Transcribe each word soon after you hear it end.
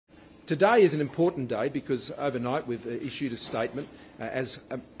Today is an important day because overnight we've issued a statement as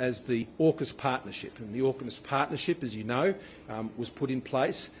the AUKUS partnership. And the AUKUS partnership, as you know, was put in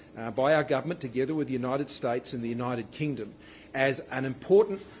place by our government together with the United States and the United Kingdom as an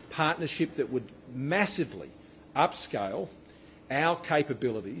important partnership that would massively upscale our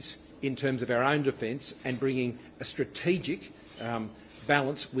capabilities in terms of our own defence and bringing a strategic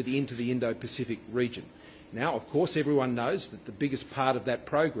balance into the Indo-Pacific region. Now, of course, everyone knows that the biggest part of that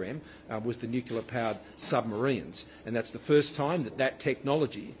program was the nuclear-powered submarines, and that's the first time that that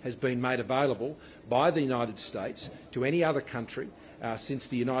technology has been made available by the United States to any other country since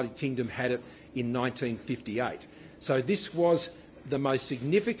the United Kingdom had it in 1958. So this was the most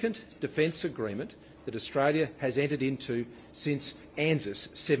significant defence agreement that Australia has entered into since ANZUS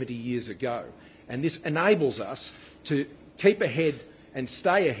 70 years ago. And this enables us to keep ahead and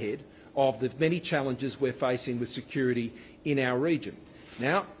stay ahead of the many challenges we're facing with security in our region.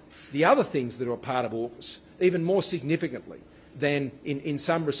 Now, the other things that are a part of AUKUS, even more significantly than in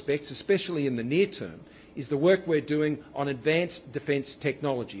some respects, especially in the near term, is the work we're doing on advanced defence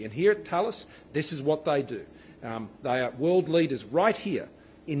technology. And here at Thales, this is what they do. They are world leaders right here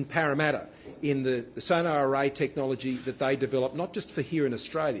in Parramatta in the sonar array technology that they develop, not just for here in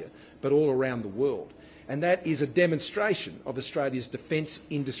Australia, but all around the world. And that is a demonstration of Australia's defence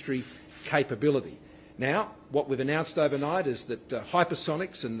industry capability. Now, what we've announced overnight is that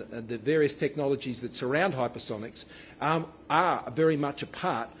hypersonics and the various technologies that surround hypersonics are very much a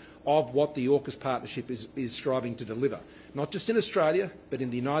part of what the AUKUS partnership is striving to deliver, not just in Australia, but in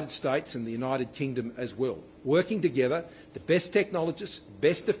the United States and the United Kingdom as well. Working together, the best technologists,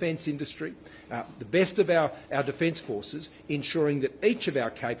 best defence industry, the best of our defence forces, ensuring that each of our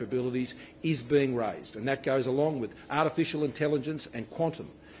capabilities is being raised. And that goes along with artificial intelligence and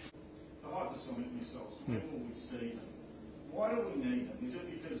quantum. The hypersonic missiles, when will we see them? Why do we need them? Is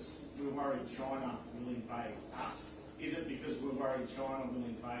it because we're worried China will invade us? Is it because we're worried China will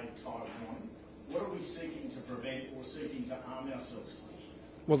invade Taiwan? What are we seeking to prevent or seeking to arm ourselves with?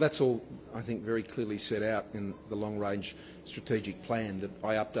 Well, that's all, I think, very clearly set out in the long-range strategic plan that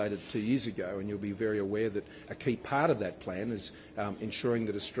I updated 2 years ago, and you'll be very aware that a key part of that plan is ensuring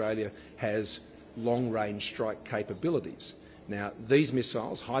that Australia has long-range strike capabilities. Now, these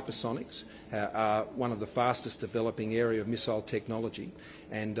missiles, hypersonics, are one of the fastest developing area of missile technology,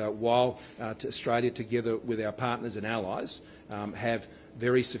 and while Australia, together with our partners and allies, have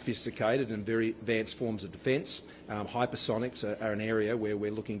very sophisticated and very advanced forms of defence, hypersonics are an area where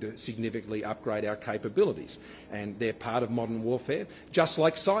we're looking to significantly upgrade our capabilities, and they're part of modern warfare, just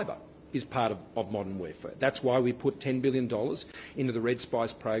like cyber is part of modern warfare. That's why we put $10 billion into the Red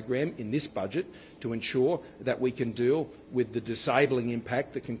Spice program in this budget to ensure that we can deal with the disabling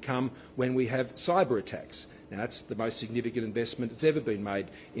impact that can come when we have cyber attacks. Now, that's the most significant investment that's ever been made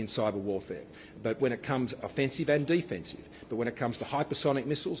in cyber warfare. But when it comes offensive and defensive, but when it comes to hypersonic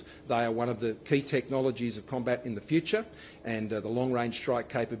missiles, they are one of the key technologies of combat in the future, and the long-range strike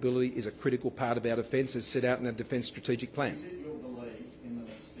capability is a critical part of our defence as set out in our Defence Strategic Plan. Is it your belief in the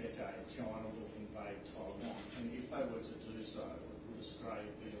next decade China will invade Taiwan? And if they were to do so, would Australia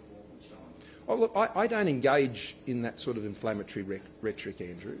be at war with China? Oh, look, I don't engage in that sort of inflammatory rhetoric,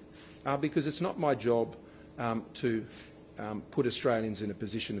 Andrew, because it's not my job to put Australians in a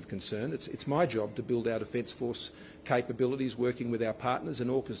position of concern. It's my job to build our Defence Force capabilities working with our partners,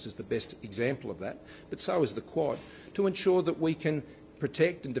 and AUKUS is the best example of that, but so is the Quad, to ensure that we can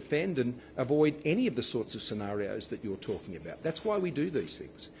protect and defend and avoid any of the sorts of scenarios that you're talking about. That's why we do these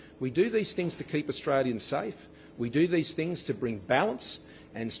things. We do these things to keep Australians safe. We do these things to bring balance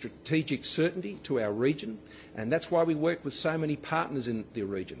and strategic certainty to our region, and that's why we work with so many partners in the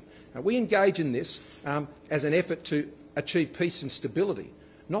region. We engage in this as an effort to achieve peace and stability,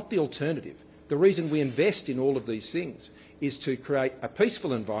 not the alternative. The reason we invest in all of these things is to create a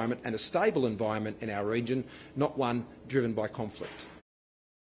peaceful environment and a stable environment in our region, not one driven by conflict.